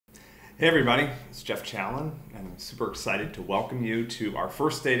Hey everybody, it's Jeff Challen, and I'm super excited to welcome you to our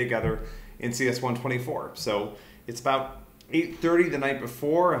first day together in CS 124. So it's about 8:30 the night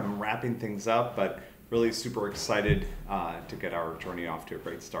before. I'm wrapping things up, but really super excited to get our journey off to a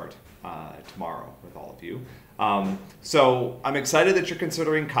great start tomorrow with all of you. So I'm excited that you're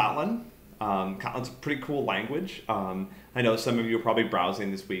considering Kotlin. Kotlin's a pretty cool language. I know some of you are probably browsing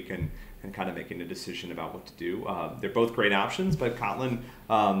this week and kind of making a decision about what to do. They're both great options, but Kotlin,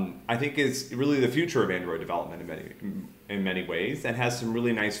 I think, is really the future of Android development in many ways, and has some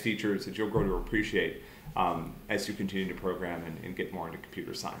really nice features that you'll grow to appreciate as you continue to program and get more into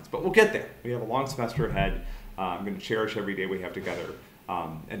computer science. But we'll get there. We have a long semester ahead. I'm going to cherish every day we have together.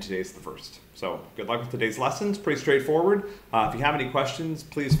 And today's the first. So good luck with today's lessons. Pretty straightforward. If you have any questions,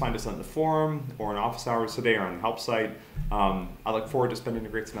 please find us on the forum or in office hours today or on the help site. I look forward to spending a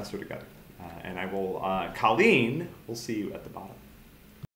great semester together. And I will, Colleen, we'll see you at the bottom.